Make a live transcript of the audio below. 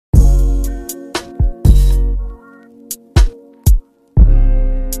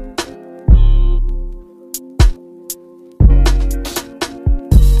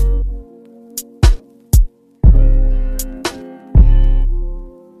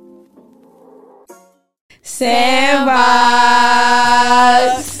Sandbox.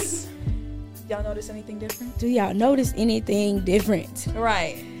 Y'all notice anything different? Do y'all notice anything different?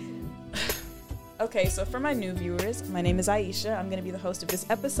 Right. Okay, so for my new viewers, my name is Aisha. I'm going to be the host of this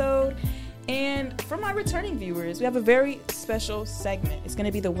episode. And for my returning viewers, we have a very special segment. It's going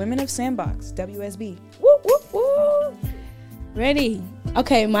to be the Women of Sandbox, WSB. Woo, woo, woo. Ready?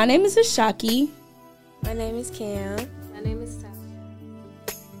 Okay, my name is Ashaki. My name is Cam. My name is Thalia.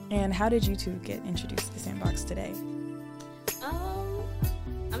 And how did you two get introduced to the Sandbox today?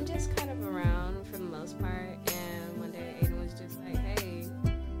 I'm just kind of around for the most part, and one day Aiden was just like, hey,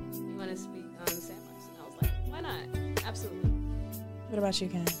 you want to speak on the Sandbox? And I was like, why not? Absolutely. What about you,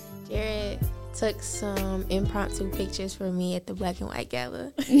 Ken? Jared took some impromptu pictures for me at the Black and White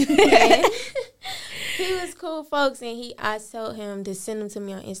Gala. He was cool, folks, and I told him to send them to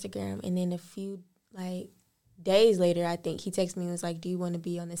me on Instagram, and then a few, days later, I think, he texted me and was like, do you want to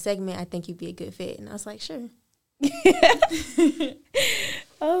be on the segment? I think you'd be a good fit. And I was like, sure.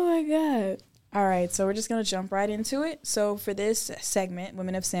 Oh, my God. All right, so we're just going to jump right into it. So for this segment,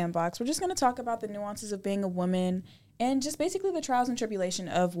 Women of Sandbox, we're just going to talk about the nuances of being a woman and just basically the trials and tribulation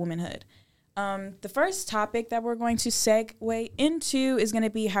of womanhood. The first topic that we're going to segue into is going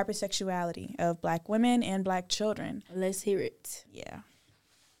to be hypersexuality of Black women and Black children. Let's hear it. Yeah.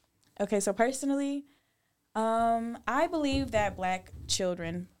 Okay, so personally, I believe that Black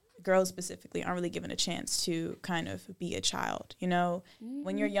children, girls specifically, aren't really given a chance to kind of be a child. You know,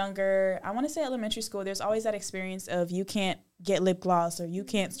 when you're younger, I want to say elementary school, there's always that experience of you can't get lip gloss or you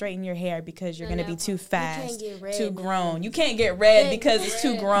can't straighten your hair because you're going to be too fast, too grown. You can't get red because it's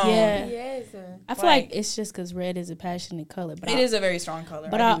too grown. Yeah. Yes. I feel like it's just because red is a passionate color. But it is a very strong color.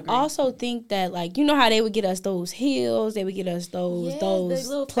 But I also think that, you know how they would get us those heels, they would get us those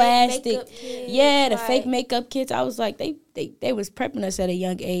plastic, the fake makeup kits. I was like, they was prepping us at a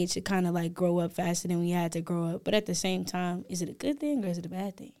young age to kind of grow up faster than we had to grow up. But at the same time, is it a good thing or is it a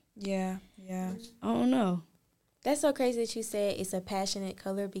bad thing? Yeah. I don't know. That's so crazy that you said it's a passionate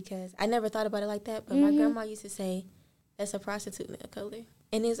color because I never thought about it like that. But my grandma used to say that's a prostitute in a color.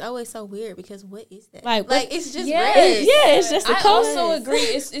 And it's always so weird because what is that? It's just red. It's just a color. I also agree.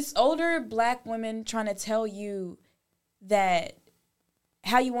 It's older Black women trying to tell you that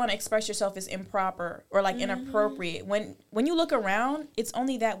how you want to express yourself is improper or inappropriate. When you look around, it's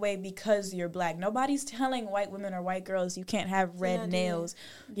only that way because you're Black. Nobody's telling white women or white girls you can't have red nails.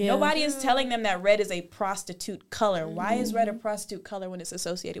 Yeah. Nobody is telling them that red is a prostitute color. Why is red a prostitute color when it's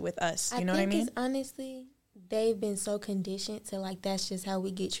associated with us? You know what I mean? It's honestly, they've been so conditioned to that's just how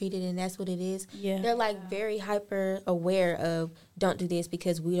we get treated and that's what it is. Yeah. They're very hyper aware of don't do this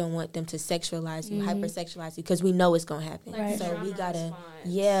because we don't want them to sexualize you, hypersexualize you because we know it's going to happen. Right. So we got to,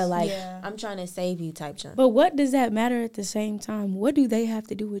 I'm trying to save you type jump. But what does that matter at the same time? What do they have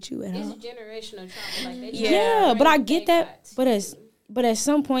to do with you at all? It's generational trauma. But I get that. But at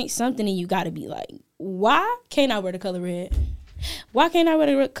some point, something in you got to be why can't I wear the color red? Why can't I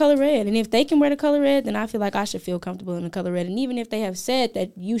wear the color red? And if they can wear the color red, then I feel like I should feel comfortable in the color red. And even if they have said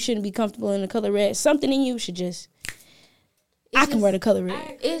that you shouldn't be comfortable in the color red, something in you should just, I can wear the color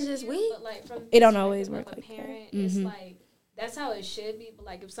red. It's just weird. It don't always work like parent, that. It's that's how it should be. But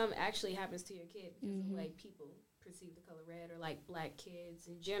if something actually happens to your kid because of the way people perceive the color red or Black kids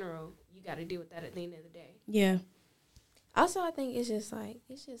in general, you got to deal with that at the end of the day. Yeah. Also, I think it's just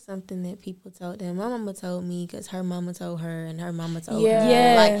something that people told them. My mama told me because her mama told her and her mama told her.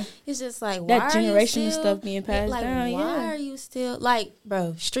 Yeah. It's just why that generational are you still, stuff being passed down. Why are you still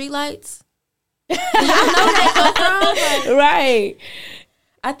bro? Street lights. Y'all know that come from right.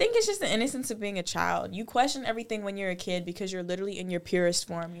 I think it's just the innocence of being a child. You question everything when you're a kid because you're literally in your purest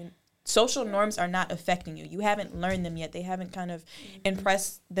form. Social norms are not affecting you. You haven't learned them yet. They haven't kind of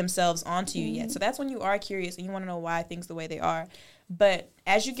impressed themselves onto you yet. So that's when you are curious and you want to know why things the way they are. But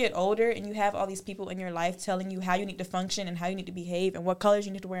as you get older and you have all these people in your life telling you how you need to function and how you need to behave and what colors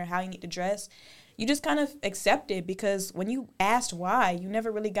you need to wear and how you need to dress, you just kind of accept it because when you asked why, you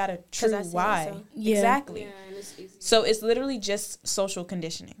never really got a true why. So. Yeah. Exactly. Yeah, and it's easy. So it's literally just social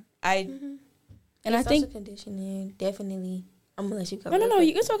conditioning. And I think social conditioning definitely. I'm gonna let you cover. No,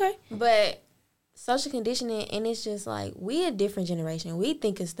 it's okay. But social conditioning, and it's just we a different generation. We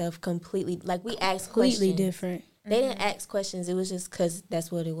think of stuff completely we ask questions. Completely different. They didn't ask questions. It was just because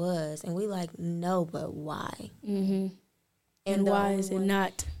that's what it was, and we no, but why? Mm-hmm. And why is it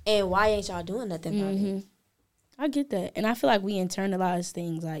not? And why ain't y'all doing nothing about it? I get that, and I feel like we internalize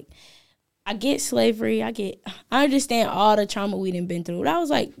things. I get slavery. I understand all the trauma we done been through. But I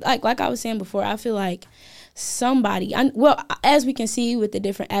was like I was saying before, I feel like somebody, as we can see with the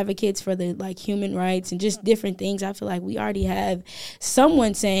different advocates for the like human rights and just different things, I feel like we already have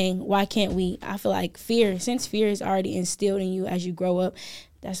someone saying, why can't we? I feel like since fear is already instilled in you as you grow up,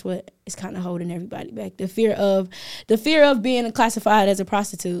 that's what is kind of holding everybody back. The fear of being classified as a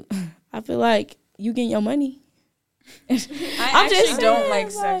prostitute. I feel like you getting your money. I actually don't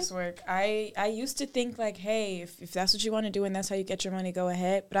like sex work. I used to think like, hey, if that's what you want to do and that's how you get your money, go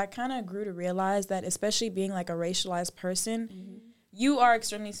ahead. But I kind of grew to realize that, especially being like a racialized person, you are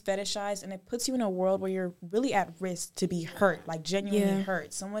extremely fetishized, and it puts you in a world where you're really at risk to be hurt, like genuinely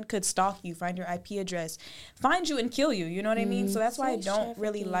hurt. Someone could stalk you, find your IP address, find you and kill you. You know what I mean? So that's why I don't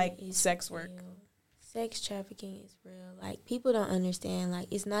really like sex work. Sex trafficking is real. Like, people don't understand. Like,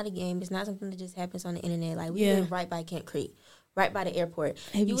 it's not a game. It's not something that just happens on the internet. Like, we live right by Camp Creek, right by the airport.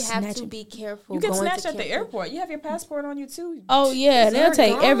 You have to be careful. You get snatched at the airport. You have your passport on you too. Oh yeah, they'll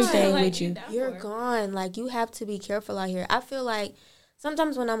take everything with you. You're gone. Like, you have to be careful out here. I feel like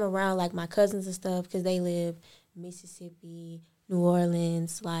sometimes when I'm around like my cousins and stuff, because they live Mississippi, New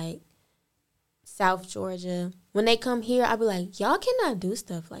Orleans, like South Georgia, when they come here, I be like, y'all cannot do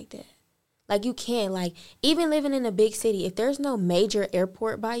stuff like that. Like, you can't. Like, even living in a big city, if there's no major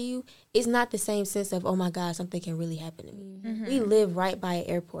airport by you, it's not the same sense of, oh, my God, something can really happen to me. We live right by an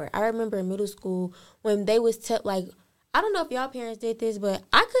airport. I remember in middle school when they was, like, I don't know if y'all parents did this, but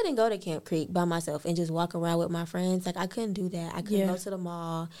I couldn't go to Camp Creek by myself and just walk around with my friends. Like, I couldn't do that. I couldn't go to the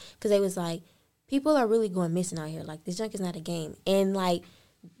mall because they was like, people are really going missing out here. Like, this junk is not a game. And, like,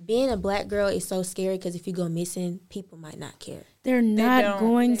 being a black girl is so scary because if you go missing, people might not care. They're not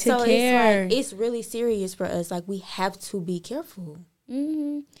going to so care. It's really serious for us. Like, we have to be careful.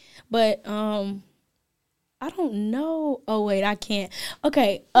 But I don't know. Oh wait, I can't.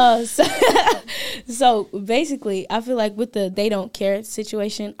 Okay. So basically, I feel like with the they don't care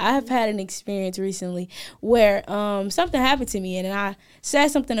situation, I have had an experience recently where something happened to me, and I said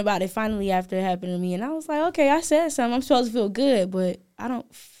something about it finally after it happened to me, and I was like, okay, I said something. I'm supposed to feel good, but I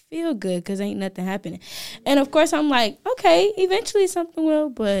don't feel good because ain't nothing happening. And of course, I'm like, okay, eventually something will,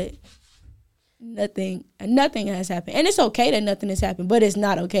 but nothing has happened. And it's okay that nothing has happened, but it's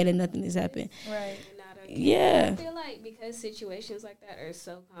not okay that nothing has happened. Right. Yeah. I feel like because situations like that are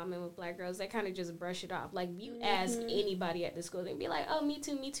so common with black girls, they kind of just brush it off. Like, you ask anybody at the school, they'd be like, oh, me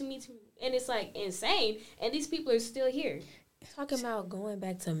too. And it's, like, insane. And these people are still here. Talking about going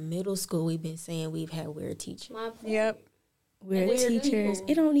back to middle school, we've been saying we've had weird teachers. Yep. Weird teachers.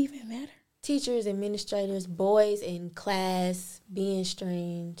 People. It don't even matter. Teachers, administrators, boys in class being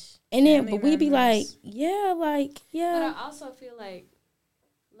strange. And then, but we be like, yeah. But I also feel like,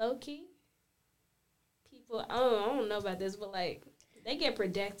 low-key, people, I don't know about this, but, like, they get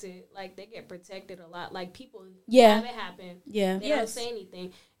protected. Like, they get protected a lot. Like, people have it happen. Yeah. They don't say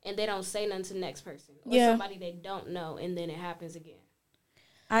anything, and they don't say nothing to the next person. Or somebody they don't know, and then it happens again.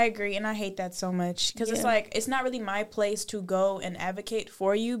 I agree, and I hate that so much because it's like, it's not really my place to go and advocate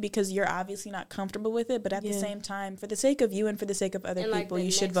for you because you're obviously not comfortable with it, but at the same time, for the sake of you and for the sake of other people, you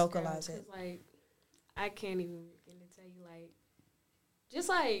should vocalize it. Like, I can't even begin to tell you, like, just,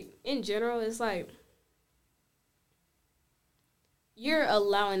 like, in general, it's like, you're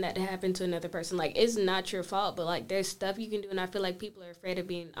allowing that to happen to another person. Like, it's not your fault, but, like, there's stuff you can do, and I feel like people are afraid of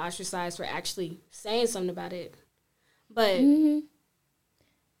being ostracized for actually saying something about it. But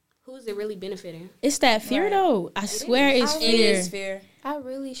who's it really benefiting? It's that fear, though. I swear it's fear. It is fear. I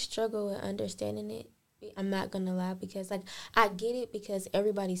really struggle with understanding it. I'm not going to lie because, like, I get it because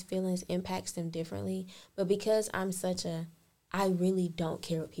everybody's feelings impacts them differently. But because I'm such a, I really don't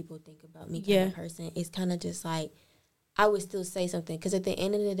care what people think about me kind of person, it's kind of just like, I would still say something because at the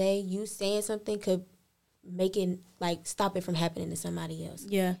end of the day, you saying something could make it, like, stop it from happening to somebody else.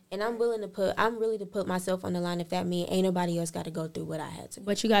 Yeah. And I'm willing to put myself on the line if that means ain't nobody else got to go through what I had to.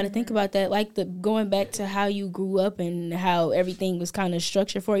 But you got to think about that, like going back to how you grew up and how everything was kind of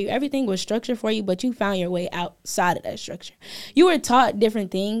structured for you. Everything was structured for you, but you found your way outside of that structure. You were taught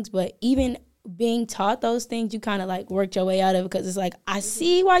different things, but even being taught those things, you kind of like worked your way out of it because it's like, I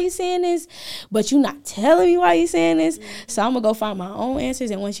see why you saying this, but you're not telling me why you saying this. So I'm gonna go find my own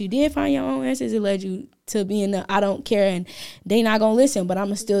answers. And once you did find your own answers, it led you to being the I don't care, and they not gonna listen, but I'm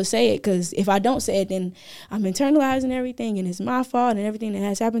gonna still say it because if I don't say it, then I'm internalizing everything, and it's my fault, and everything that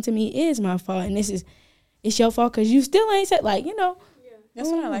has happened to me is my fault, and it's your fault because you still ain't said, like, you know. That's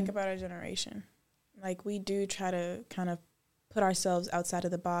what I like about our generation. Like, we do try to kind of put ourselves outside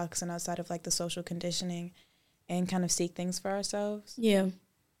of the box and outside of, like, the social conditioning and kind of seek things for ourselves. Yeah.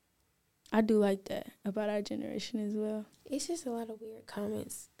 I do like that about our generation as well. It's just a lot of weird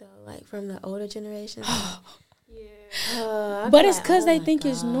comments, though, like, from the older generation. But it's because they think God.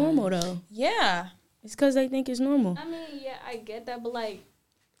 it's normal, though. Yeah. It's because they think it's normal. I mean, yeah, I get that, but like,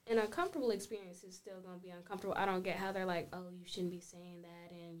 an uncomfortable experience is still gonna be uncomfortable. I don't get how they're like, oh, you shouldn't be saying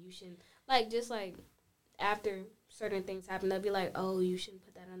that, and you shouldn't, like, just like after certain things happen, they'll be like, oh, you shouldn't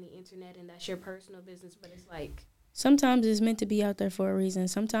put that on the internet, and that's your personal business. But it's like, sometimes it's meant to be out there for a reason.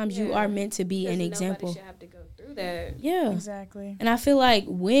 Sometimes you are meant to be an example. Nobody should have to go through that. Yeah, exactly. And I feel like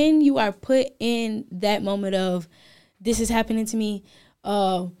when you are put in that moment of, this is happening to me,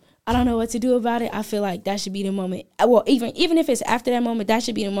 I don't know what to do about it, I feel like that should be the moment. Well, even if it's after that moment, that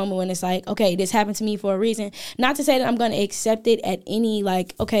should be the moment when it's like, okay, this happened to me for a reason. Not to say that I'm going to accept it at any,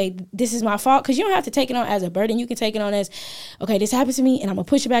 like, okay, this is my fault, because you don't have to take it on as a burden. You can take it on as, okay, this happened to me, and I'm going to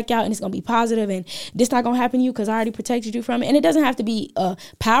push it back out, and it's going to be positive, and this not going to happen to you because I already protected you from it. And it doesn't have to be a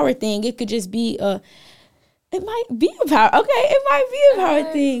power thing. It could just be it might be a power. Okay, it might be a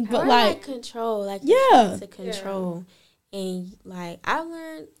power thing, but like control, like to control, and like I've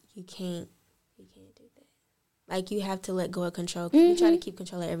learned. You can't do that. Like, you have to let go of control. Because if you try to keep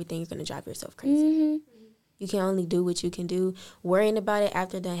control of everything, you're going to drive yourself crazy. You can only do what you can do. Worrying about it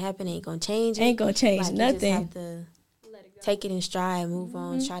after that happened ain't going to change it. Ain't going to change like, nothing. You just have to take it in stride, move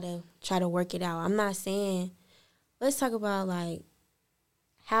on, try to work it out. I'm not saying, let's talk about, like,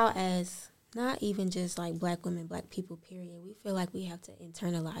 how as not even just like black women, black people, period, we feel like we have to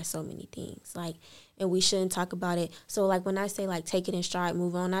internalize so many things, like, and we shouldn't talk about it. So like when I say like take it in stride,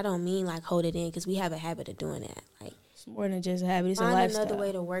 move on, I don't mean like hold it in, because we have a habit of doing that. Like, it's more than just a habit, it's a lifestyle. lifestyle. Another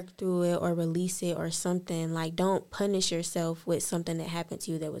way to work through it or release it or something. Like, don't punish yourself with something that happened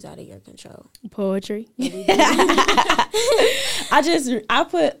to you that was out of your control. Poetry.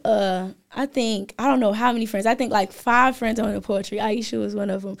 I think, I don't know how many friends. I think like 5 friends on the poetry. Aisha was one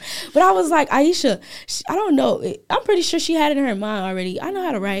of them. But I was like, Aisha, I don't know. I'm pretty sure she had it in her mind already. I know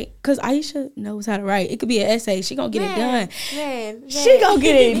how to write, because Aisha knows how to write. It could be an essay. She gonna get it done. Man. She gonna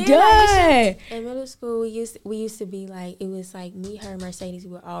get it done. In middle school, we used to be like, it was like me, her, Mercedes.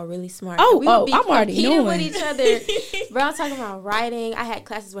 We were all really smart. I'm already knowing. With each other. Bro, I'm talking about writing. I had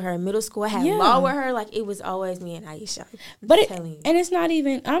classes with her in middle school. I had law with her. Like, it was always me and Aisha. And it's not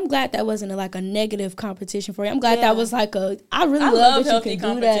even, I'm glad that wasn't like a negative competition for you. I'm glad that was like I love that you could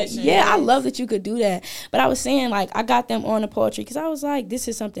do that. Yeah, I love that you could do that. But I was saying, like, I got them on the poetry because I was like, this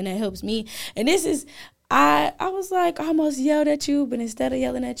is something that helps me. And this is, I was like, I almost yelled at you, but instead of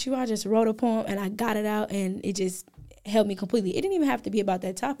yelling at you, I just wrote a poem and I got it out, and it just helped me completely. It didn't even have to be about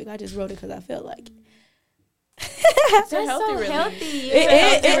that topic. I just wrote it because I felt like it. It's a healthy release.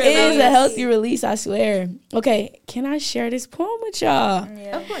 It is a healthy release, I swear. Okay, can I share this poem with y'all?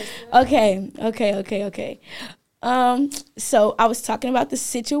 Yeah. Of course. Okay. So I was talking about the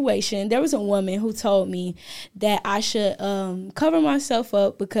situation. There was a woman who told me that I should cover myself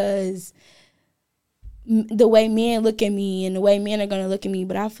up because the way men look at me and the way men are going to look at me.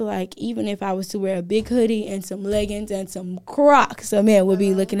 But I feel like even if I was to wear a big hoodie and some leggings and some Crocs, a man would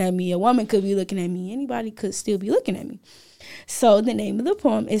be looking at me. A woman could be looking at me. Anybody could still be looking at me. So the name of the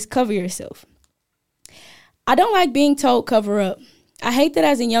poem is Cover Yourself. I don't like being told cover up. I hate that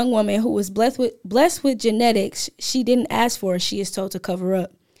as a young woman who was blessed with genetics she didn't ask for, she is told to cover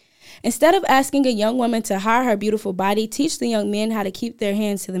up. Instead of asking a young woman to hide her beautiful body, teach the young men how to keep their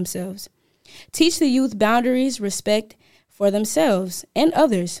hands to themselves. Teach the youth boundaries, respect for themselves and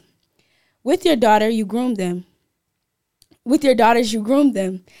others. With your daughter, you groom them. With your daughters, you groom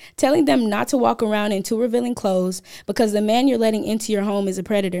them, telling them not to walk around in too revealing clothes because the man you're letting into your home is a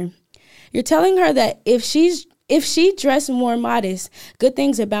predator. You're telling her that if she dressed more modest, good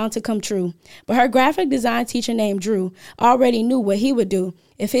things are bound to come true. But her graphic design teacher named Drew already knew what he would do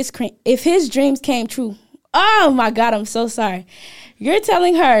if his dreams came true. Oh my God, I'm so sorry. You're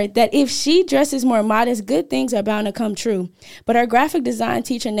telling her that if she dresses more modest, good things are bound to come true. But her graphic design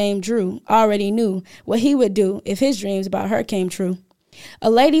teacher named Drew already knew what he would do if his dreams about her came true. A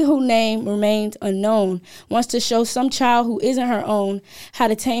lady whose name remains unknown wants to show some child who isn't her own how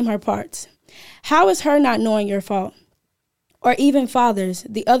to tame her parts. How is her not knowing your fault? Or even father's,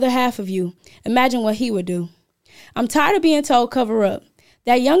 the other half of you. Imagine what he would do. I'm tired of being told cover up.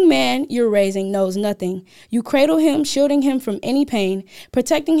 That young man you're raising knows nothing. You cradle him, shielding him from any pain,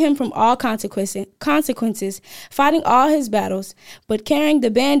 protecting him from all consequences, fighting all his battles, but carrying the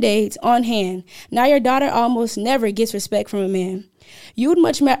Band-Aids on hand. Now your daughter almost never gets respect from a man. You'd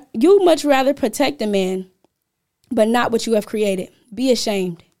much rather protect a man, but not what you have created. Be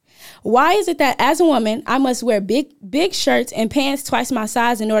ashamed. Why is it that as a woman, I must wear big shirts and pants twice my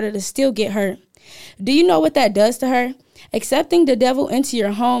size in order to still get hurt? Do you know what that does to her? Accepting the devil into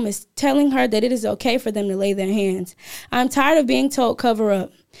your home is telling her that it is okay for them to lay their hands. I'm tired of being told cover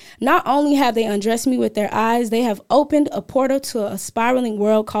up. Not only have they undressed me with their eyes, they have opened a portal to a spiraling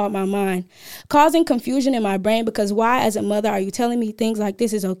world called my mind, causing confusion in my brain because why, as a mother, are you telling me things like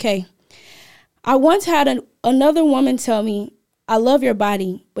this is okay? I once had another woman tell me, I love your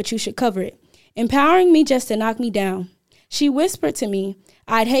body, but you should cover it, empowering me just to knock me down. She whispered to me,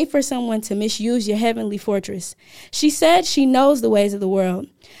 I'd hate for someone to misuse your heavenly fortress. She said she knows the ways of the world.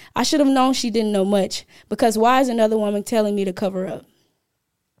 I should have known she didn't know much, because why is another woman telling me to cover up?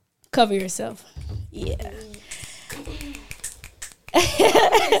 Cover yourself. Yeah.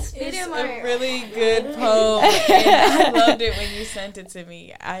 It's a really good poem. And I loved it when you sent it to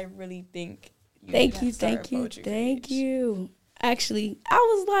me. I really think Thank you. Actually,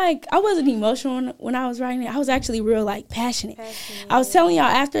 I wasn't emotional when I was writing it. I was actually real, passionate. I was telling y'all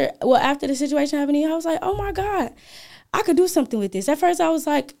after the situation happened to you, I was like, oh my God, I could do something with this. At first, I was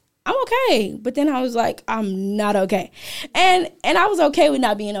like, I'm okay. But then I was like, I'm not okay. And I was okay with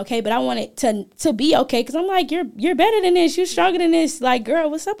not being okay, but I wanted to be okay because I'm like, you're better than this. You're stronger than this. Like,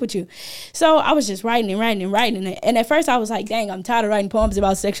 girl, what's up with you? So I was just writing it. And at first I was like, dang, I'm tired of writing poems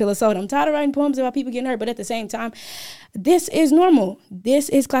about sexual assault. I'm tired of writing poems about people getting hurt. But at the same time, this is normal. This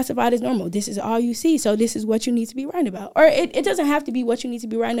is classified as normal. This is all you see. So this is what you need to be writing about. Or it doesn't have to be what you need to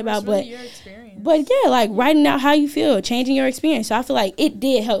be writing about, really your experience. But yeah, writing out how you feel, changing your experience. So I feel like it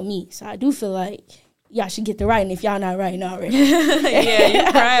did help me. So I do feel like y'all should get to writing if y'all not writing already. Yeah,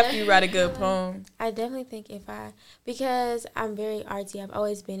 you cry after you write a good poem. I definitely think because I'm very artsy, I've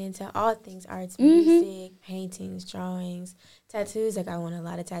always been into all things arts, music, paintings, drawings, tattoos. I want a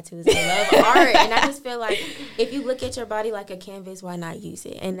lot of tattoos. I love art. And I just feel like if you look at your body like a canvas, why not use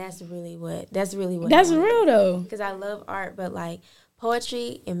it? And that's real though. Because I love art, but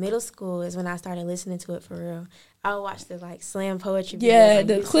poetry in middle school is when I started listening to it for real. I would watch the slam poetry videos. Yeah,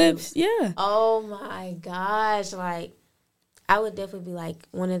 the clips. Yeah. Oh my gosh. I would definitely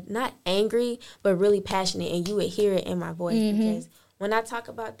be not angry, but really passionate, and you would hear it in my voice because when I talk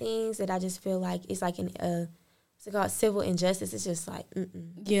about things that I just feel like it's what's it called, civil injustice, it's just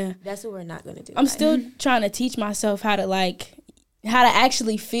yeah, that's what we're not gonna do. I'm still trying to teach myself how to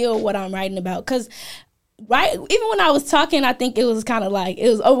actually feel what I'm writing about, because even when I was talking, I think it was kind of it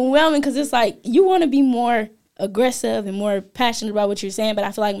was overwhelming, because it's you want to be more aggressive and more passionate about what you're saying, but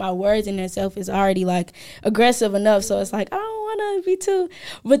I feel like my words in itself is already aggressive enough, so it's I don't want to be too,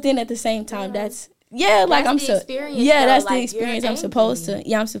 but then at the same time that's I'm so that's the experience. I'm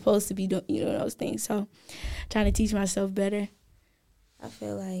supposed to be doing those things, so trying to teach myself better. I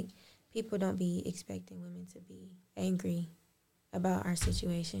feel like people don't be expecting women to be angry about our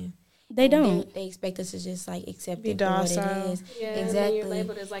situation. They don't. They expect us to just accept be it for docile. what it is. Yeah, exactly. And then you're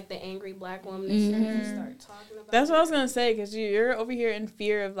labeled as the angry black woman. You start talking about. That's what I was gonna say, because you're over here in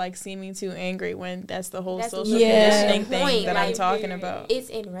fear of seeming too angry when that's the whole social conditioning thing that I'm talking about. It's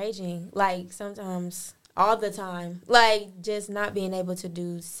enraging. Sometimes, all the time, just not being able to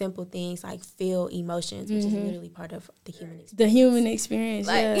do simple things feel emotions, which is literally part of the human experience. The human experience.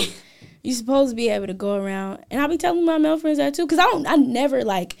 Yeah. You're supposed to be able to go around, and I'll be telling my male friends that too, because I never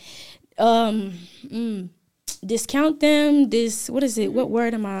discount them. What is it? What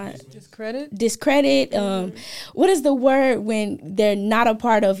word am I? Discredit. What is the word when they're not a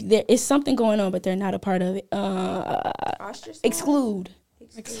part of? There is something going on, but they're not a part of it. Exclude.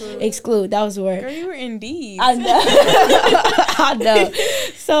 That was the word. Girl, you were indeed. I know. I know.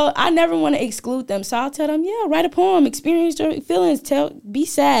 So I never want to exclude them. So I'll tell them, write a poem, experience your feelings, be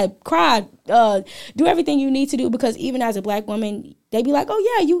sad, cry, do everything you need to do, because even as a black woman, they be like,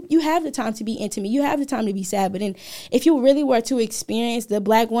 oh yeah, you have the time to be intimate, you have the time to be sad. But then if you really were to experience the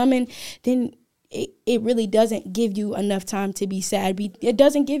black woman, then it really doesn't give you enough time to be sad. It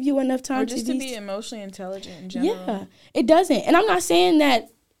doesn't give you enough time to be emotionally intelligent in general. Yeah, it doesn't. And I'm not saying that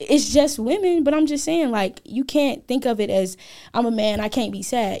it's just women, but I'm just saying you can't think of it as I'm a man, I can't be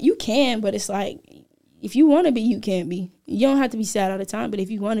sad. You can, but it's if you want to be, you can be. You don't have to be sad all the time, but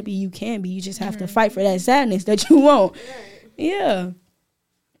if you want to be, you can be. You just have to fight for that sadness that you want. Right. Yeah.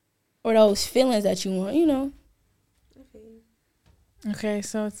 Or those feelings that you want, Okay,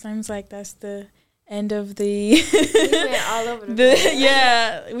 so it seems like that's the end of the we went all over the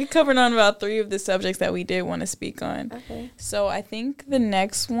yeah, we covered on about 3 of the subjects that we did want to speak on. Okay. So I think the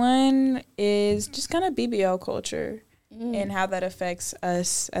next one is just kind of BBL culture and how that affects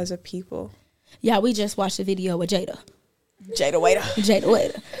us as a people. Yeah, we just watched a video with Jada Waiter.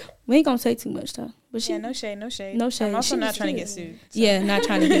 We ain't gonna say too much though. But no shade. No shade. I'm also not trying to get sued. So. Yeah, not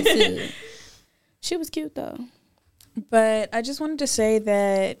trying to get sued. She was cute though. But I just wanted to say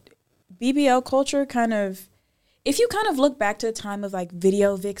that BBL culture kind of if you kind of look back to the time of like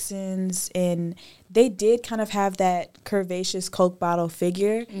video vixens, and they did kind of have that curvaceous Coke bottle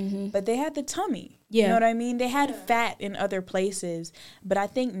figure, but they had the tummy. Yeah. You know what I mean? They had fat in other places, but I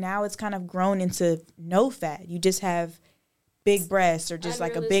think now it's kind of grown into no fat. You just have big breasts or just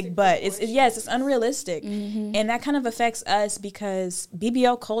like a big butt. It's unrealistic. And that kind of affects us because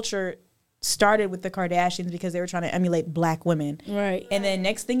BBL culture started with the Kardashians because they were trying to emulate black women. Right. And then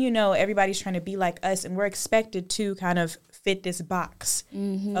next thing you know, everybody's trying to be like us, and we're expected to kind of fit this box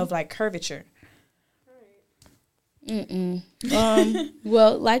of like curvature.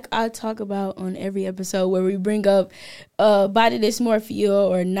 Well, like I talk about on every episode where we bring up body dysmorphia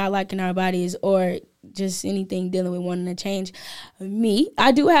or not liking our bodies or just anything dealing with wanting to change.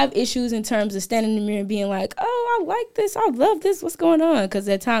 I do have issues in terms of standing in the mirror and being like, oh, I like this, I love this, what's going on? Because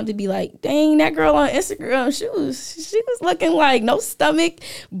at times to be like, dang, that girl on Instagram, she was looking like no stomach,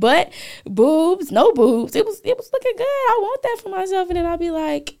 butt, boobs, no boobs. It was looking good. I want that for myself. And then I'll be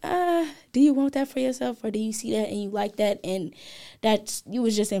like, do you want that for yourself, or do you see that and you like that and that you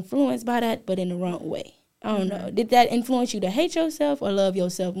was just influenced by that but in the wrong way? I don't know. Did that influence you to hate yourself or love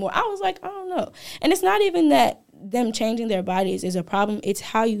yourself more? I was like, I don't know. And it's not even that them changing their bodies is a problem. It's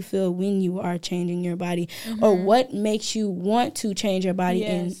how you feel when you are changing your body or what makes you want to change your body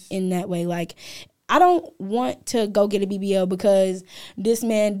in that way. Like, I don't want to go get a BBL because this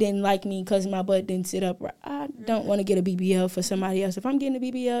man didn't like me because my butt didn't sit up right. I don't want to get a BBL for somebody else. If I'm getting a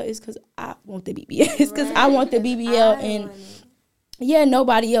BBL, it's because I want the BBL. It's because I want the BBL and... yeah,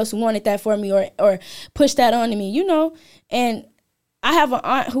 nobody else wanted that for me or pushed that onto me, you know. And I have an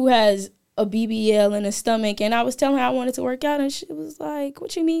aunt who has a BBL in her stomach, and I was telling her I wanted to work out, and she was like,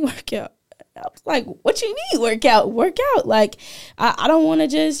 what you mean work out? I was like, what you mean work out? Work out. Like, I don't want to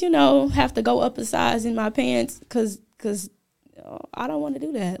just, you know, have to go up a size in my pants because I don't want to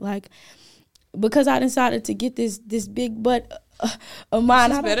do that. Like, because I decided to get this big butt of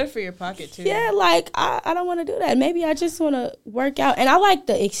mine. It's better for your pocket too. Yeah, like I don't want to do that. Maybe I just want to work out, and I like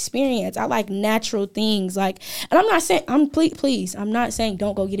the experience. I like natural things. Like, and I'm not saying please. I'm not saying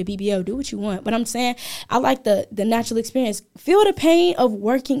don't go get a BBL. Do what you want, but I'm saying I like the natural experience. Feel the pain of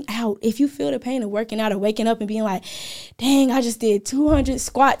working out. If you feel the pain of working out or waking up and being like, dang, I just did 200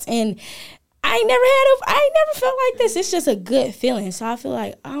 squats and I ain't never felt like this. It's just a good feeling. So I feel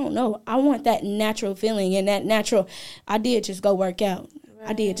like, I don't know, I want that natural feeling, and that natural, I did just go work out. Right.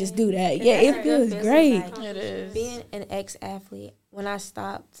 I did just do that. Yeah, it feels great. Like, it is. Being an ex-athlete, when I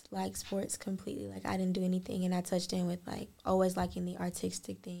stopped like sports completely, like I didn't do anything, and I touched in with like always liking the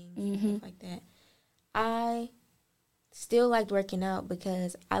artistic things and stuff like that. I still liked working out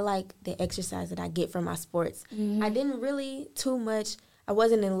because I like the exercise that I get from my sports. I didn't really too much. I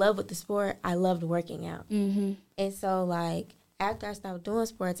wasn't in love with the sport. I loved working out. And so, like, after I stopped doing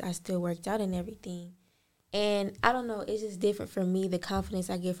sports, I still worked out and everything. And I don't know, it's just different for me, the confidence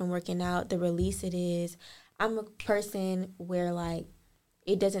I get from working out, the release it is. I'm a person where, like,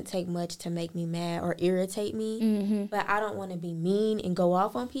 it doesn't take much to make me mad or irritate me, but I don't want to be mean and go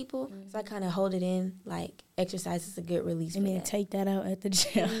off on people, so I kind of hold it in. Like, exercise is a good release and for then that. Take that out at the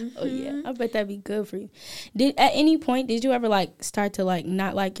gym. Oh, yeah. I bet that'd be good for you. At any point, did you ever, like, start to, like,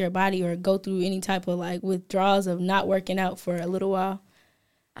 not like your body or go through any type of, like, withdrawals of not working out for a little while?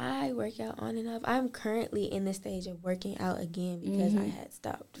 I work out on and off. I'm currently in the stage of working out again because I had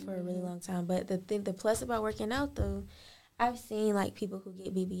stopped for a really long time. But the plus about working out, though, I've seen, like, people who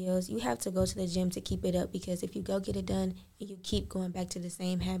get BBLs, you have to go to the gym to keep it up, because if you go get it done and you keep going back to the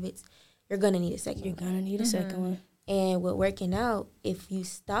same habits, you're going to need a second one. You're going to need a second one. And with working out, if you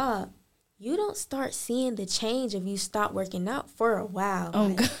stop, you don't start seeing the change if you stop working out for a while. Oh,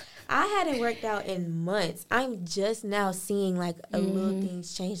 like, God. I hadn't worked out in months. I'm just now seeing, like, a little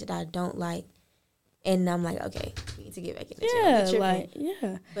things change that I don't like. And I'm like, okay, we need to get back in the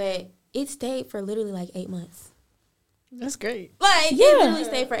gym. But it stayed for literally, like, 8 months. That's great. Like, it literally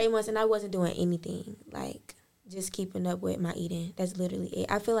stayed for 8 months, and I wasn't doing anything. Like, just keeping up with my eating. That's literally it.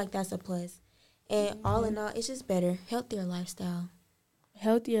 I feel like that's a plus. And all in all, it's just better. Healthier lifestyle.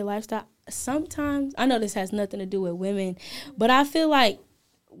 Sometimes, I know this has nothing to do with women, but I feel like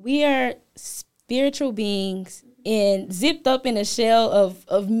we are spiritual beings and zipped up in a shell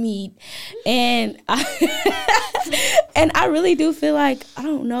of meat. And I really do feel like, I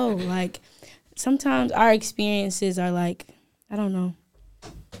don't know, like, sometimes our experiences are like, I don't know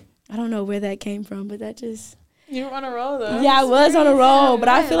where that came from, but that just... You were on a roll, though. Yeah, I was on a roll, but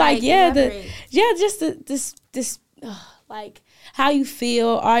I feel like, this like, how you feel,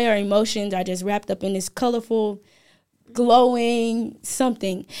 all your emotions are just wrapped up in this colorful, glowing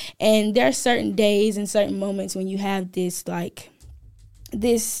something. And there are certain days and certain moments when you have this, like,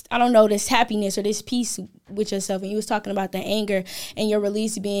 this, I don't know, this happiness or this peace with yourself. And you was talking about the anger and your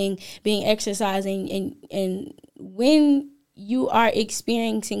release being exercised. And when you are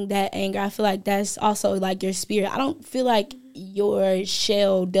experiencing that anger, I feel like that's also like your spirit. I don't feel like your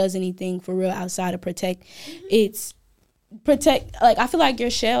shell does anything for real outside of protect. It's protect, like I feel like your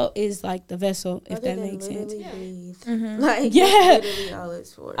shell is like the vessel, if that makes sense. Like, yeah, that's literally all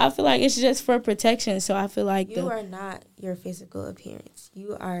it's for. I feel like it's just for protection. So I feel like you are not your physical appearance.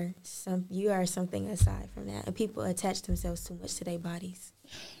 You are something aside from that, and people attach themselves too much to their bodies.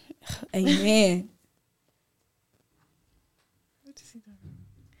 Amen.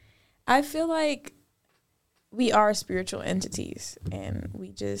 I feel like we are spiritual entities, and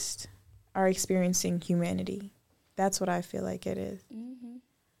we just are experiencing humanity. That's what I feel like it is.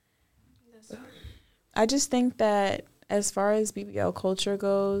 I just think that as far as BBL culture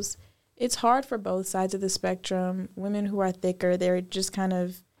goes, it's hard for both sides of the spectrum. Women who are thicker, they're just kind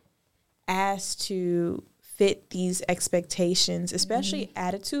of asked to fit these expectations, especially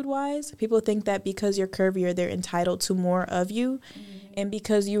attitude-wise. People think that because you're curvier, they're entitled to more of you. And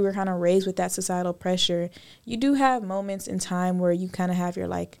because you were kind of raised with that societal pressure, you do have moments in time where you kind of have your,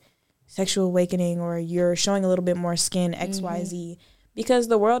 like, sexual awakening, or you're showing a little bit more skin, XYZ, because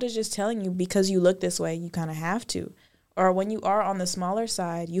the world is just telling you, because you look this way, you kind of have to. Or when you are on the smaller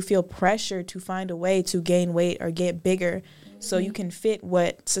side, you feel pressure to find a way to gain weight or get bigger so you can fit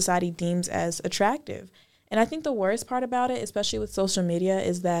what society deems as attractive. And I think the worst part about it, especially with social media,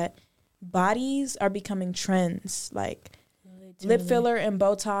 is that bodies are becoming trends. Like, lip filler and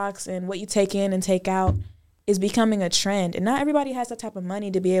Botox and what you take in and take out is becoming a trend. And not everybody has that type of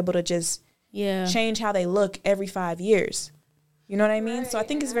money to be able to just change how they look every 5 years. You know what I mean? Right. So I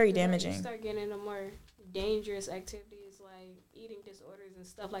think it's very damaging. You start getting into more dangerous activities like eating disorders and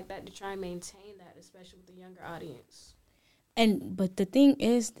stuff like that to try and maintain that, especially with the younger audience. But the thing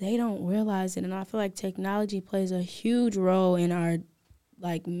is, they don't realize it. And I feel like technology plays a huge role in our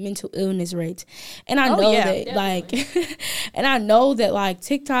like mental illness rates. And I know that definitely. Like and I know that like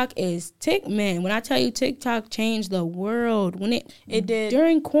TikTok is man, when I tell you TikTok changed the world, when it did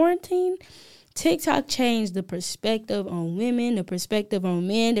during quarantine, TikTok changed the perspective on women, the perspective on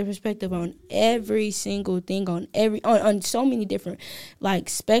men, the perspective on every single thing, on so many different like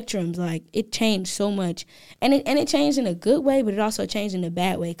spectrums. Like it changed so much, and it changed in a good way, but it also changed in a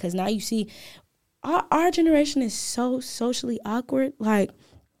bad way, because now you see our generation is so socially awkward. Like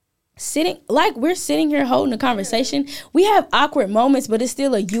we're sitting here holding a conversation. We have awkward moments, but it's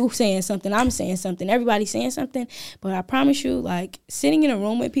still a you saying something, I'm saying something, everybody saying something. But I promise you, like sitting in a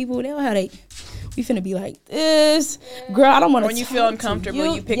room with people, they'll have we finna be like this. Girl, I don't want to. When you feel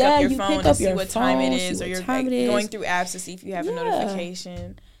uncomfortable, you pick up your phone to see what time it is, or you're going through apps to see if you have a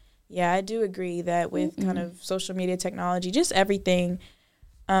notification. Yeah, I do agree that with kind of social media technology, just everything,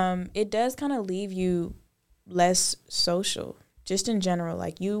 it does kind of leave you less social. Just in general,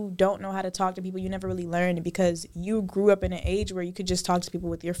 like you don't know how to talk to people. You never really learned because you grew up in an age where you could just talk to people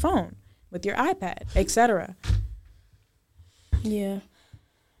with your phone, with your iPad, etc. Yeah.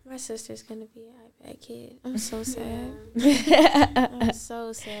 My sister's going to be an iPad kid. I'm so sad. I'm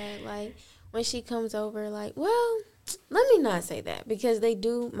so sad. Like, when she comes over, like, well, let me not say that, because they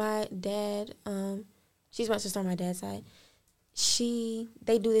do, my dad, she's my sister on my dad's side.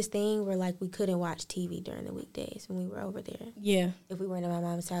 They do this thing where, like, we couldn't watch TV during the weekdays when we were over there. Yeah. If we weren't at my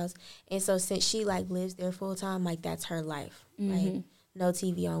mom's house. And so since she, like, lives there full time, like, that's her life. Like, no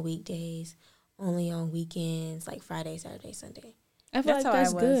TV on weekdays, only on weekends, like Friday, Saturday, Sunday. I feel like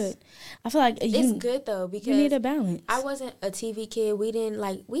that's good. I feel like it's good though, because you need a balance. I wasn't a TV kid.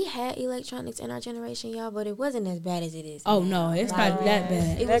 We had electronics in our generation, y'all, but it wasn't as bad as it is. Oh no, it's not that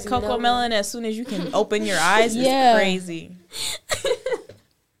bad. That Cocoa Melon, as soon as you can open your eyes, is crazy.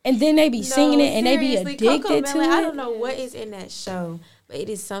 And then they be singing it, and they be addicted to it. I don't know what is in that show, but it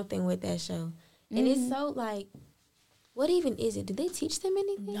is something with that show, and it's so like. What even is it? Do they teach them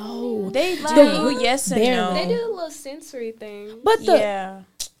anything? No, they do. Yes and no. They do a little sensory thing. But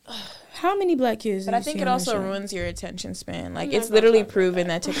how many black kids? But I think it also ruins your attention span. Like, it's literally proven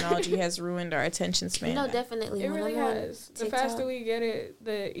that technology has ruined our attention span. No, definitely. It really has. The faster we get it,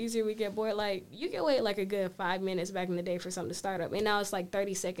 the easier we get bored. Like, you can wait like a good 5 minutes back in the day for something to start up, and now it's like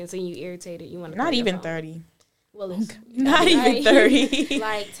 30 seconds, and you irritated. You want to not even 30. Well, it's not even 30.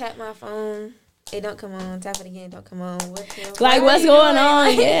 Like, tap my phone. It don't come on. Tap it again. Don't come on. What's going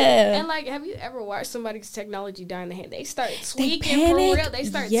on? Yeah. And like, have you ever watched somebody's technology die in the hand? They start tweaking for real. They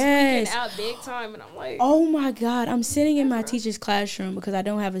start tweaking out big time, and I'm like, oh my God! I'm sitting in my teacher's classroom because I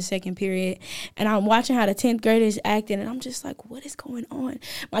don't have a second period, and I'm watching how the 10th graders acting, and I'm just like, what is going on?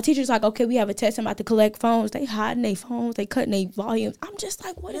 My teacher's like, okay, we have a test. I'm about to collect phones. They hiding their phones. They cutting their volumes. I'm just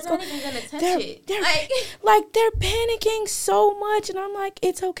like, what is going on? They're not even gonna touch it. They're panicking so much, and I'm like,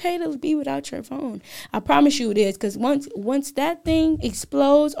 it's okay to be without your phone. I promise you it is, because once that thing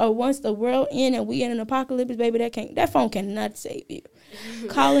explodes, or once the world ends and we in an apocalypse, baby, that phone cannot save you.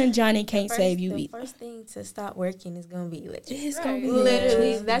 Colin Johnny can't save you either. The first thing to stop working is gonna be electricity. It's gonna be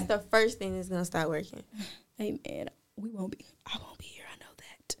literally. That's the first thing that's gonna stop working. Hey man, I won't be here. I know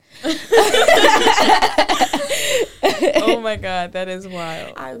that. Oh my God, that is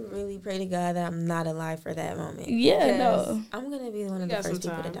wild. I really pray to God that I'm not alive for that moment. Yeah, no. I'm gonna be one of the first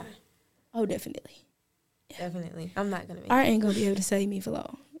people to die. Oh, definitely. Definitely. I'm not gonna be. Art ain't gonna be able to save me for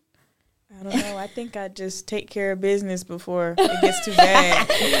long. I don't know. I think I just take care of business before it gets too bad,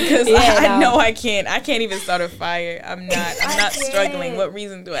 because I know I can't even start a fire. I'm not struggling. What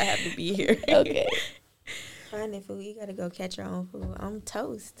reason do I have to be here? Okay. Finding food, you gotta go catch your own food. I'm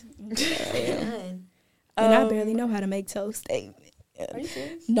toast. And I barely know how to make toast. Are you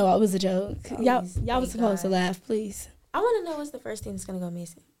serious? No, it was a joke. Oh, y'all was supposed to laugh, please. I want to know what's the first thing that's gonna go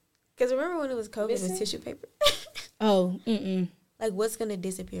missing. Because remember when it was COVID, it was tissue paper. Oh, Like, what's gonna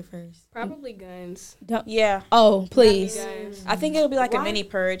disappear first? probably guns. Yeah. Oh, please. I think it'll be like a mini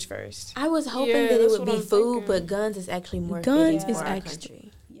purge first. I was hoping Yeah, that it that's would what be I'm food, thinking. but guns is actually more Guns fitting is for our actually-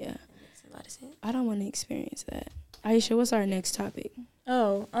 country. Yeah. That makes a lot of sense. I don't want to experience that. Aisha, what's our next topic?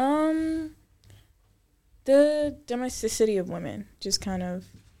 Oh, the domesticity of women. Just kind of,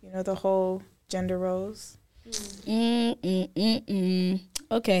 the whole gender roles.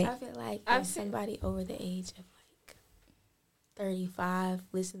 Okay. I feel like if somebody over the age of like 35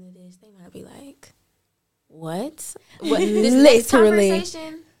 listen to this, they might be like, "What? What? This next Literally.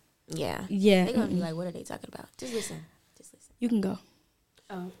 conversation?" Yeah. Yeah. They're gonna be like, "What are they talking about?" Just listen. You can go.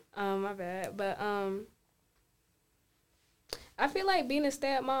 Oh, my bad. But I feel like being a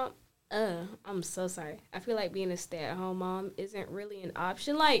stepmom. I'm so sorry. I feel like being a stay-at-home mom isn't really an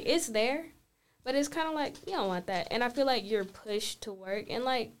option. Like, it's there, but it's kind of like, you don't want that. And I feel like you're pushed to work. And,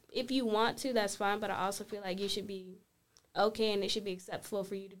 like, if you want to, that's fine. But I also feel like you should be okay, and it should be acceptable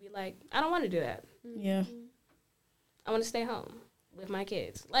for you to be like, I don't want to do that. Yeah. I want to stay home with my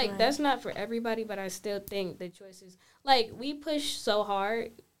kids. Like, that's not for everybody, but I still think the choices. Like, we push so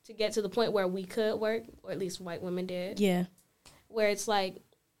hard to get to the point where we could work, or at least white women did. Yeah. Where it's like,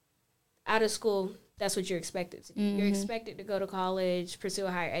 out of school, that's what you're expected to do. You're expected to go to college, pursue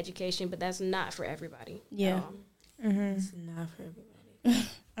a higher education, but that's not for everybody. Yeah. It's not for everybody.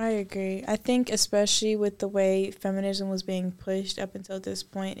 I agree. I think especially with the way feminism was being pushed up until this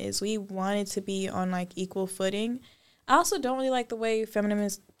point is we wanted to be on like equal footing. I also don't really like the way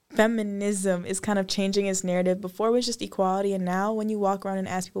feminism is kind of changing its narrative. Before it was just equality, and now when you walk around and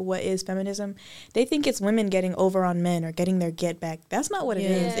ask people what is feminism, they think it's women getting over on men or getting their get back. That's not what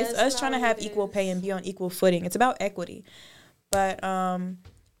it is. It's us trying to have equal pay and be on equal footing. It's about equity. But I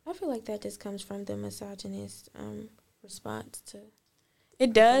feel like that just comes from the misogynist response to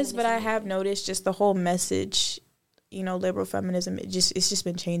it does, but I have noticed just the whole message, liberal feminism, it's just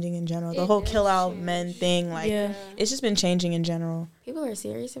been changing in general. The whole kill out men thing, it's just been changing in general. People are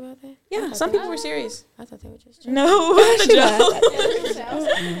serious about that? Yeah, some people were serious. I thought they were just joking. No, the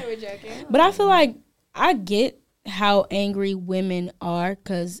joke. But I feel like I get how angry women are,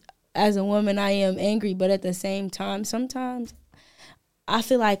 because as a woman, I am angry. But at the same time, sometimes I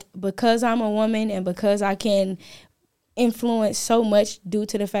feel like because I'm a woman and because I can influence so much due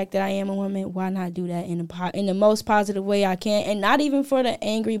to the fact that I am a woman, why not do that in the most positive way I can? And not even for the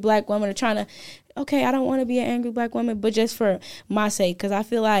angry black woman or trying to, okay, I don't want to be an angry black woman, but just for my sake, because I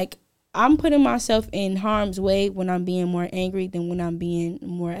feel like I'm putting myself in harm's way when I'm being more angry than when I'm being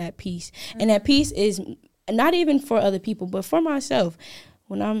more at peace. And that peace is not even for other people, but for myself.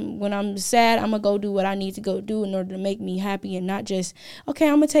 When I'm sad, I'm going to go do what I need to go do in order to make me happy, and not just, okay,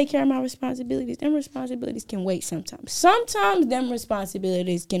 I'm going to take care of my responsibilities. Them responsibilities can wait sometimes. Sometimes them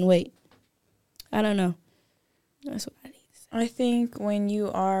responsibilities can wait. I don't know. That's what I need to say. I think when you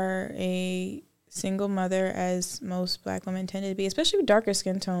are a single mother, as most black women tend to be, especially with darker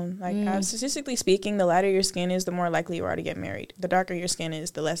skin tone, like statistically speaking, the lighter your skin is, the more likely you are to get married. The darker your skin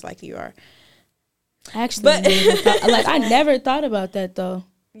is, the less likely you are. Actually, I never thought about that though.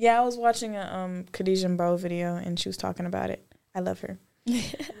 Yeah, I was watching a Khadijah Mbow video and she was talking about it. I love her.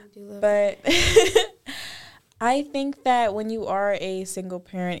 But I think that when you are a single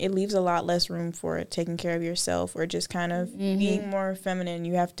parent, it leaves a lot less room for taking care of yourself or just kind of being more feminine.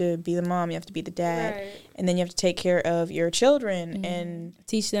 You have to be the mom, you have to be the dad, and then you have to take care of your children and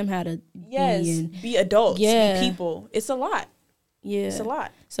teach them how to be adults, be people. It's a lot. Yeah. It's a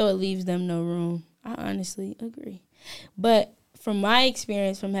lot. So it leaves them no room. I honestly agree. But from my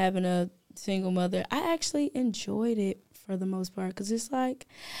experience from having a single mother, I actually enjoyed it for the most part because it's like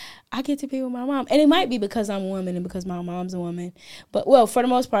I get to be with my mom. And it might be because I'm a woman and because my mom's a woman. But, well, for the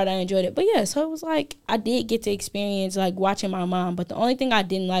most part, I enjoyed it. But, yeah, so it was like I did get to experience, like, watching my mom. But the only thing I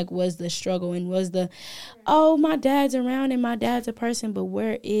didn't like was the struggle and was the, oh, my dad's around and my dad's a person, but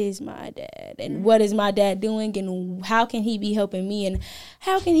where is my dad? And what is my dad doing? And how can he be helping me? And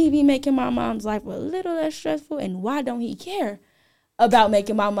how can he be making my mom's life a little less stressful? And why don't he care about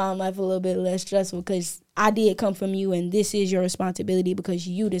making my mom's life a little bit less stressful? Because I did come from you, and this is your responsibility because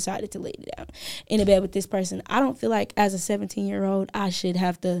you decided to lay down in a bed with this person. I don't feel like as a 17-year-old I should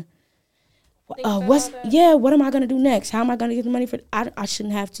have to. What am I gonna do next? How am I gonna get the money for? I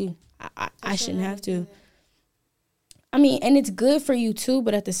shouldn't have to. I shouldn't have to. I mean, and it's good for you too,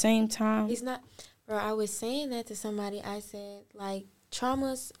 but at the same time, it's not. Bro, I was saying that to somebody. I said like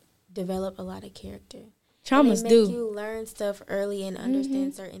traumas develop a lot of character. Traumas do. Make you learn stuff early and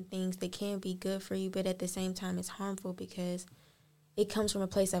understand certain things that can be good for you, but at the same time, it's harmful because it comes from a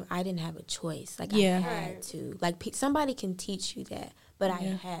place of I didn't have a choice. Like I had to. Like somebody can teach you that, but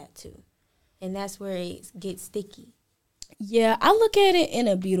I had to, and that's where it gets sticky. Yeah, I look at it in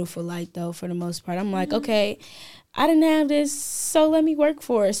a beautiful light though. For the most part, I'm like, okay, I didn't have this, so let me work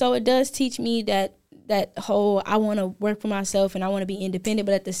for it. So it does teach me that whole I want to work for myself and I want to be independent,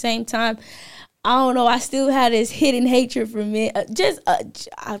 but at the same time, I don't know. I still have this hidden hatred for men. I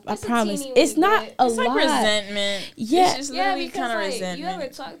promise, it's not a lot. It's like resentment. Yeah, it's just literally kind of like, resentment. You ever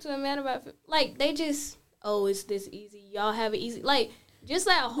talk to a man about like they just it's this easy. Y'all have it easy. Like just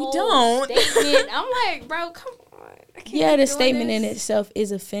that whole statement. I'm like, bro, come on. The statement in itself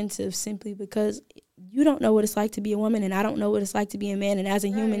is offensive simply because you don't know what it's like to be a woman, and I don't know what it's like to be a man. And as a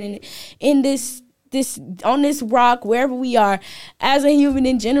human in this on this rock, wherever we are, as a human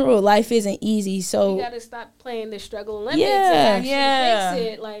in general, life isn't easy. So you gotta stop playing the struggle limits and actually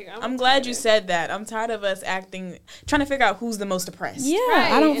fix it. Like I'm glad you said that. I'm tired of us trying to figure out who's the most oppressed. Yeah,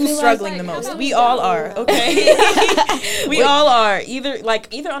 I don't feel struggling the most. We all are, okay? We all are,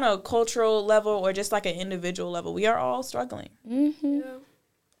 either on a cultural level or just like an individual level. We are all struggling.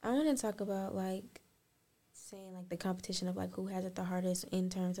 I want to talk about like saying like the competition of like who has it the hardest in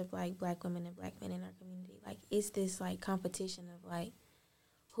terms of like black women and black men in our community. Like, is this like competition of like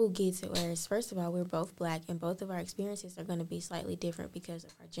who gets it? Whereas first of all, we're both black and both of our experiences are going to be slightly different because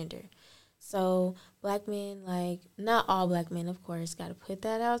of our gender. So black men, like not all black men, of course, got to put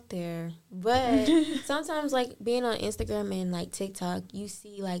that out there. But sometimes like being on Instagram and like TikTok, you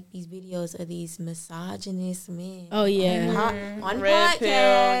see like these videos of these misogynist men. Oh yeah, on Red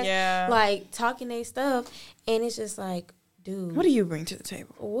podcasts, pill, like talking their stuff, and it's just like, dude, what do you bring to the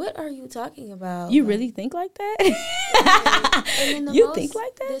table? What are you talking about? You really think like that? You think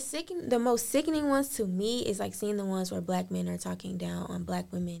like that? The most sickening ones to me is like seeing the ones where black men are talking down on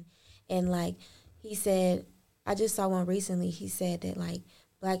black women. And, like, he said, I just saw one recently. He said that, like,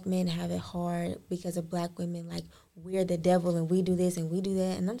 black men have it hard because of black women. Like, we're the devil and we do this and we do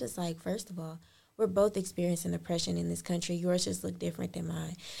that. And I'm just like, first of all, we're both experiencing oppression in this country. Yours just look different than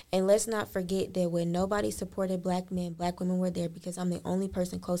mine. And let's not forget that when nobody supported black men, black women were there because I'm the only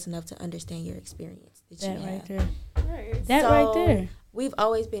person close enough to understand your experience. Right there. We've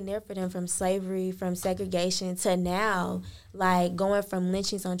always been there for them, from slavery, from segregation to now, like going from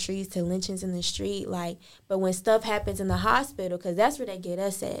lynchings on trees to lynchings in the street. Like, but when stuff happens in the hospital, because that's where they get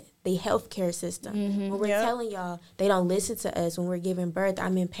us at, the healthcare system. When we're telling y'all they don't listen to us when we're giving birth,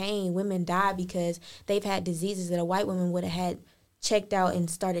 I'm in pain. Women die because they've had diseases that a white woman would have had checked out and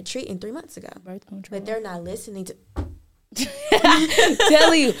started treating 3 months ago. Birth control. But they're not listening to.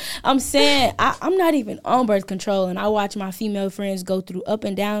 Tell you, I'm saying I'm not even on birth control, and I watch my female friends go through up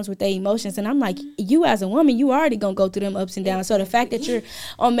and downs with their emotions, and I'm like, you as a woman, you already gonna go through them ups and downs. So the fact that you're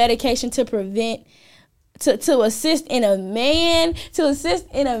on medication to prevent, to assist in a man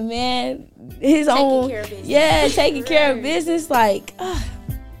his own, taking care of business, like.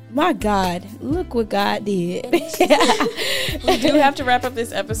 My God, look what God did. We do have to wrap up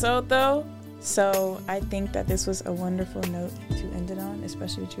this episode, though. So I think that this was a wonderful note to end it on,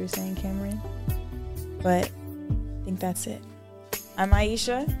 especially what you were saying, Cameron. But I think that's it. I'm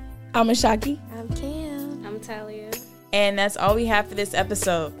Aisha. I'm Ashaki. I'm Cam. I'm Thalia. And that's all we have for this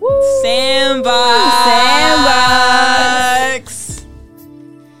episode. Woo! Sandbox.